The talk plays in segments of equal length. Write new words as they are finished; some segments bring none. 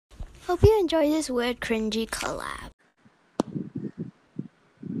Hope you enjoy this weird, cringy collab.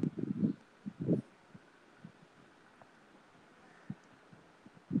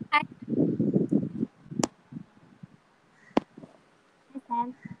 Hi. Hi,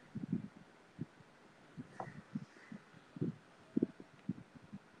 Sam.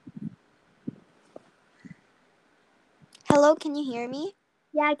 Hello, can you hear me?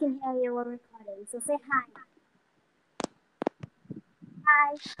 Yeah, I can hear you. We're recording. So say hi.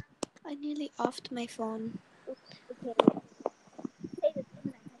 Hi. I nearly offed my phone. Okay. Say the things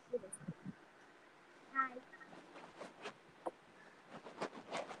I told you to say.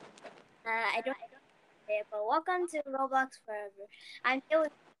 Hi. I don't say it, but welcome to Roblox Forever. I'm here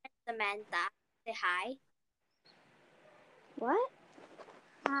with Samantha. Say hi. What?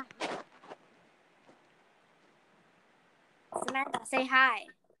 Hi. Samantha, say hi.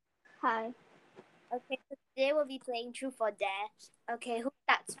 Hi. Okay, so today we'll be playing Truth or Dare. Okay, who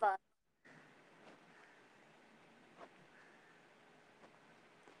starts first?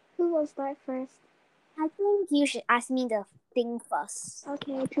 Who will start first? I think you should ask me the thing first.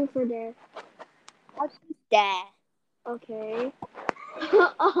 Okay, truth or dare. I'll choose Dare. Okay.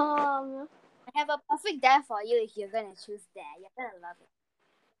 I have a perfect Dare for you if you're gonna choose Dare. You're gonna love it.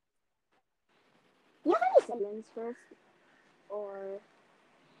 You have any siblings first? Or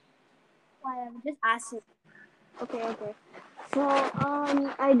Whatever, just ask me. okay. So,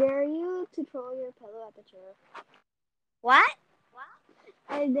 I dare you to throw your pillow at the chair. What?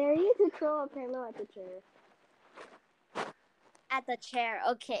 I dare you to throw a pillow at the chair. At the chair,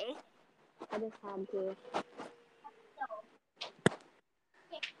 okay. I just had to.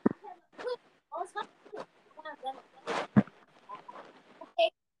 Okay.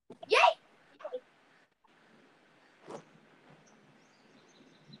 Yay!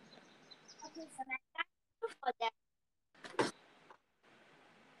 Okay, so next truth or dare.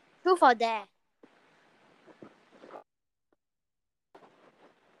 Truth or dare.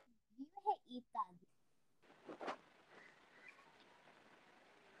 Do you hate Ethan?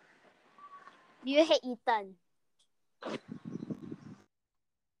 Do you hate Ethan? A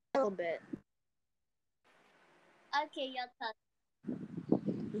little bit. Okay, your turn.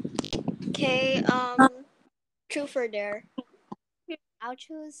 Okay, truth or dare. I'll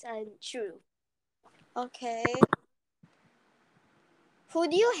choose true. Okay. Who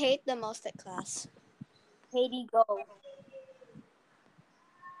do you hate the most at class? Katie, go.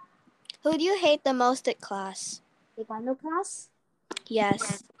 Who do you hate the most at class? Taekwondo class?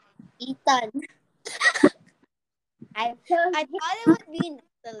 Yes. Ethan. I chose I him. thought it would be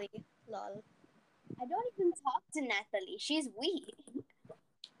Natalie. Lol. I don't even talk to Natalie. She's weak.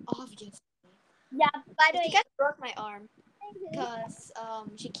 Obviously. Yeah, by the She way, kind of broke my arm because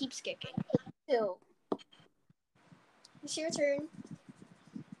she keeps kicking. too. It's your turn.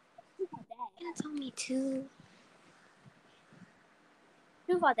 Truth or dare. You tell me too.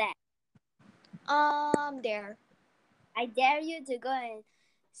 Truth or dare. There. I dare you to go and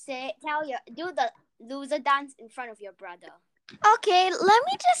do the loser dance in front of your brother. Okay, let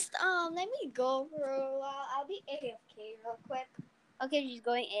me go for a while. I'll be AFK real quick. Okay, she's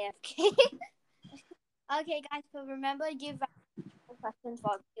going AFK. Okay, guys, so remember to give questions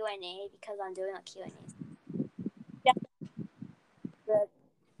for Q&A because I'm doing a Q&A. Yeah, the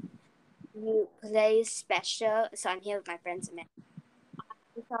you play special, so I'm here with my friends.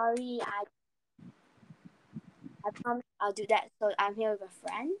 I'm sorry, I promise I'll do that. So I'm here with a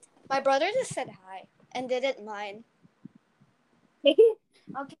friend. My brother just said hi and didn't mind Okay,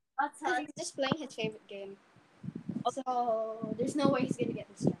 because he's just playing his favorite game. So there's no way he's gonna get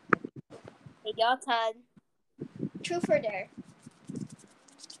distracted. Okay, your turn. Truth or dare?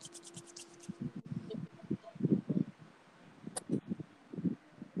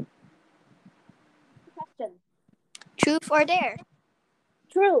 Question. Truth or dare?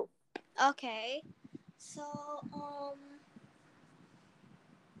 True. Okay. So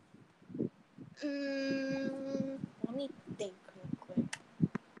let me think real quick.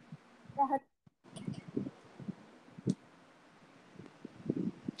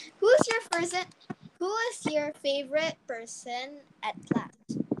 Who's your person? Who is your favorite person at class?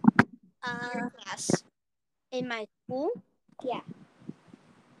 Class. In my school, Yeah.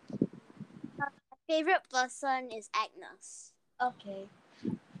 my favorite person is Agnes. Okay.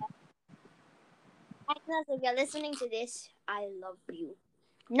 Agnes, if you're listening to this, I love you.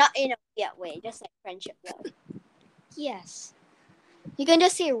 Not in a weird way, just like friendship love. Yes. You can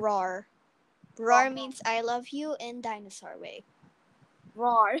just say roar. Roar Roar. means I love you in dinosaur way.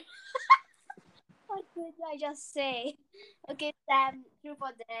 Roar. What did I just say? Okay, Sam, truth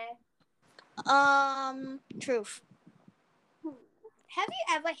or dare? Truth. have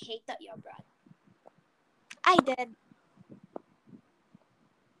you ever hated your brother? I did.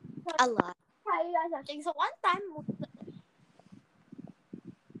 A lot. Tell you guys something. So one time,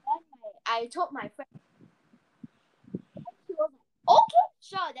 I told my friend, she was like, okay,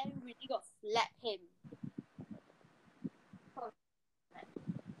 sure. Then we really go slap him.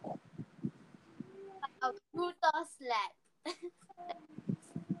 A brutal slap. Okay,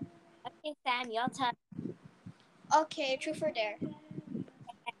 Sam, your turn. Okay, truth or dare?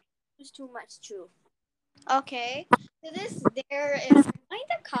 It's too much true. Okay. So this dare is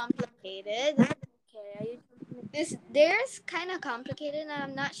kind of complicated. Okay, are you This dare is kind of complicated, and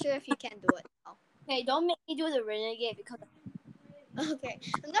I'm not sure if you can do it now. okay? Don't make me do the renegade because Okay,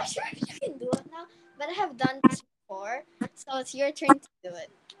 I'm not sure if you can do it now, but I have done this before, so it's your turn to do it.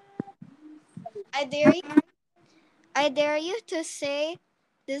 I dare you. I dare you to say,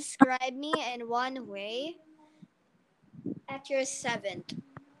 describe me in one way at your 7th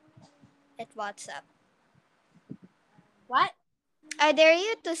at WhatsApp. what? I dare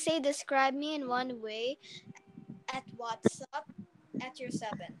you to say, describe me in one way at WhatsApp at your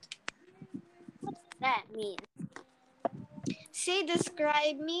 7th. What does that mean? Say,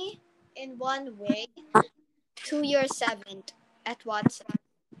 describe me in one way to your 7th at WhatsApp.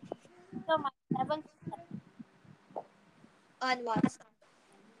 So my 7th. On WhatsApp.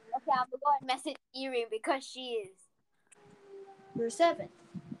 Okay, I'm gonna go and message Erin because she is. Your 7th.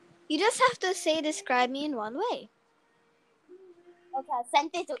 You just have to say, describe me in one way. Okay, I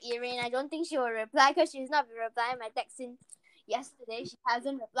sent it to Erin. I don't think she will reply because she's not replying my text since yesterday. She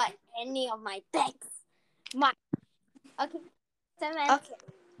hasn't replied any of my texts. Okay, 7. Okay.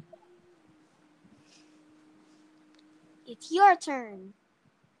 It's your turn.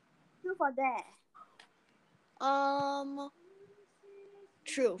 True for that.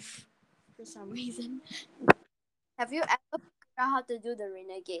 Truth. For some reason. Have you ever figured out how to do the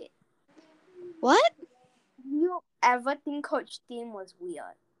renegade? What? Do you ever think Coach Tim was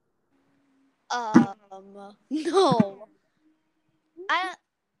weird?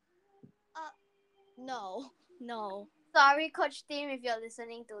 No. No. Sorry, Coach Tim, if you're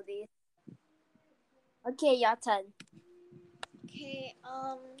listening to this. Okay, your turn. Okay,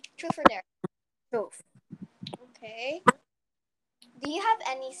 truth or dare? Truth. Okay. Do you have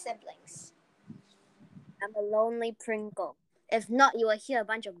any siblings? I'm a lonely Pringle. If not, you will hear a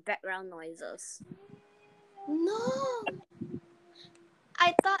bunch of background noises. No.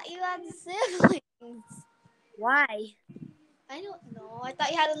 I thought you had siblings. Why? I don't know. I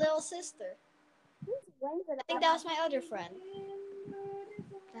thought you had a little sister. When did I think that was my other friend.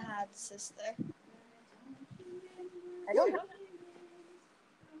 That had a sister. I don't know.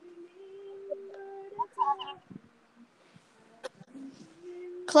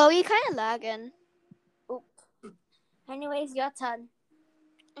 Chloe kind of lagging. Oop. Anyways, your turn.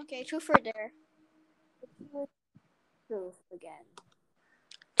 Okay, truth or dare? Truth again.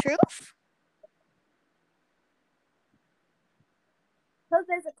 Truth? So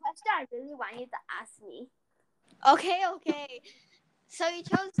there's a question I really want you to ask me. Okay. So you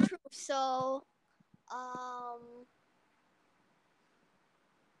chose truth. So, I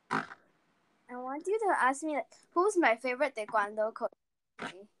want you to ask me, like, who's my favorite taekwondo coach?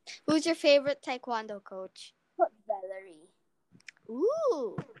 who's your favorite taekwondo coach? Coach Valerie.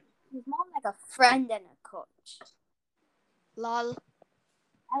 Ooh. She's more like a friend than a coach. Lol.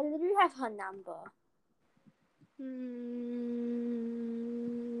 I literally have her number.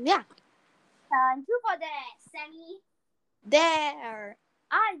 Yeah. True for that, Sammy. There.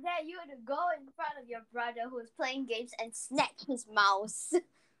 I dare you to go in front of your brother who's playing games and snatch his mouse.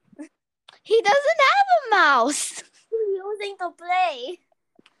 He doesn't have a mouse. He's using to play.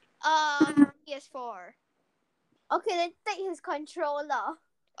 PS4. Okay, then take his controller.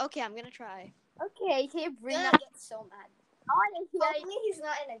 Okay, I'm gonna try. Okay, can you bring I'm up? gonna get so mad. I want to hear Hopefully he's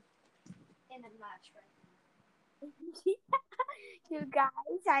not in a match right you. You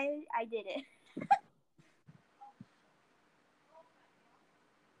guys, I did it.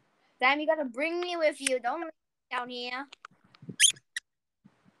 Sam, you gotta bring me with you. Don't leave me down here.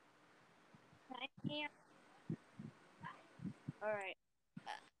 All right.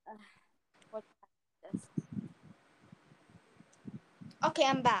 What's this? Okay,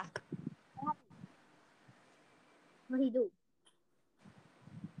 I'm back. What do you do?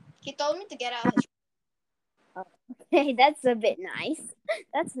 He told me to get out his. Hey, that's a bit nice.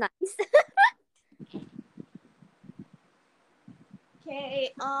 That's nice.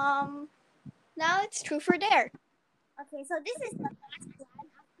 Okay, now it's truth or dare. Okay, so this is the last one.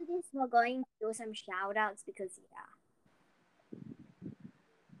 After this, we're going to do some shout outs because, yeah.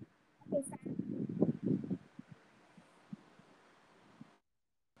 Okay, Sam.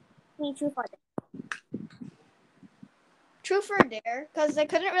 me truth or dare. Truth or dare? Because I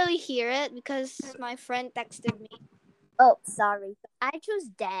couldn't really hear it because my friend texted me. Oh, sorry. I choose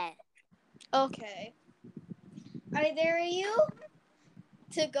dare. Okay. I dare you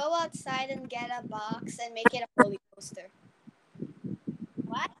to go outside and get a box and make it a roller coaster.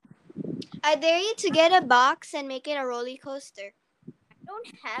 What? I dare you to get a box and make it a roller coaster. I don't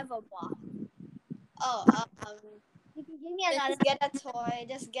have a box. Oh, You can give me another. just get a toy.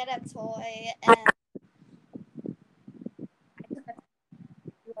 Just get a toy and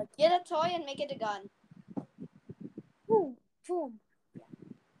get a toy and make it a gun. Boom, boom. Yeah.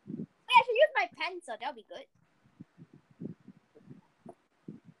 I should use my pencil. That'll be good.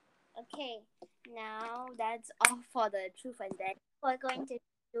 Okay, now that's all for the truth and dare. We're going to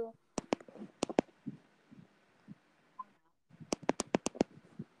do.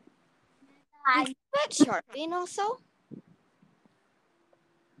 Is that Sharpie also?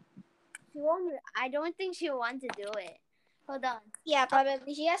 She won't. I don't think she'll want to do it. Hold on. Yeah,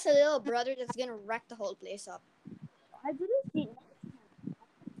 probably. She has a little brother that's gonna wreck the whole place up. I didn't see.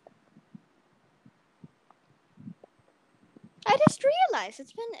 I just realized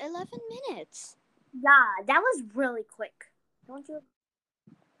it's been 11 minutes. Yeah, that was really quick. Don't you?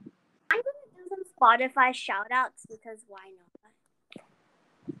 I'm gonna do some Spotify shout outs because why not?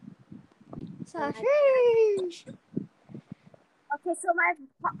 Sausage. Okay, so my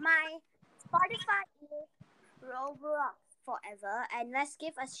Spotify is Roblox Forever, and let's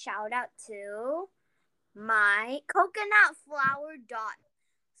give a shout out to my coconut flower dot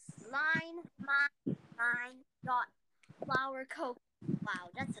line dot flower coconut. Wow,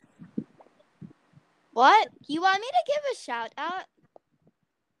 that's What? You want me to give a shout out?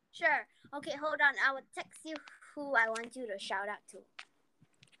 sure. Okay, hold on. I will text you who I want you to shout out to.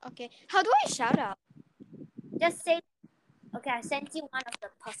 Okay. How do I shout out? Just say. Okay, I sent you one of the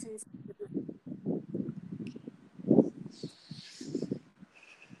persons.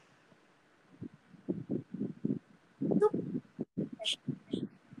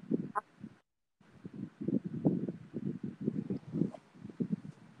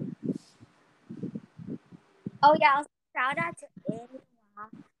 Oh yeah, I'll shout out to anyone.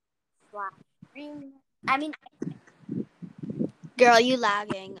 I mean, Girl, you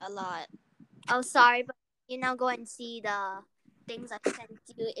lagging a lot. oh sorry, but you now go and see the things I sent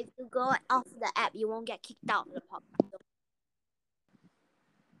you. If you go off the app, you won't get kicked out of the pop.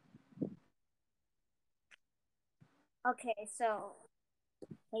 Okay, so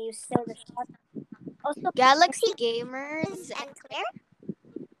can you say the shout? Also, Galaxy Gamers and Claire.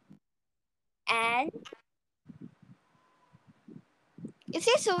 And it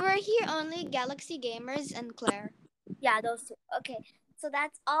says over here only Galaxy Gamers and Claire. yeah, those two. Okay, so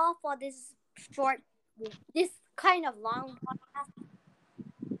that's all for this short, this kind of long podcast.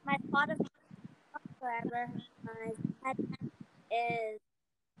 My Spotify forever. My pet is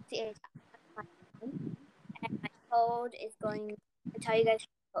TH. And my code is going to tell you guys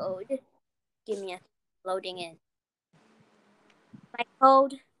the code. Give me a loading in. My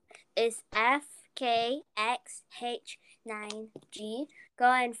code is FKXH9G. Go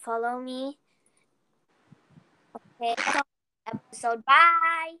and follow me. Okay, so episode.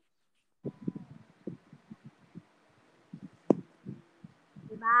 Bye.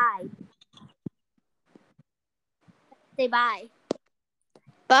 Bye. Say bye.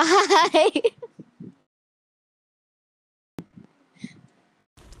 Bye.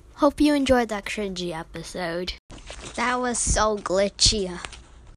 Hope you enjoyed that cringy episode. That was so glitchy.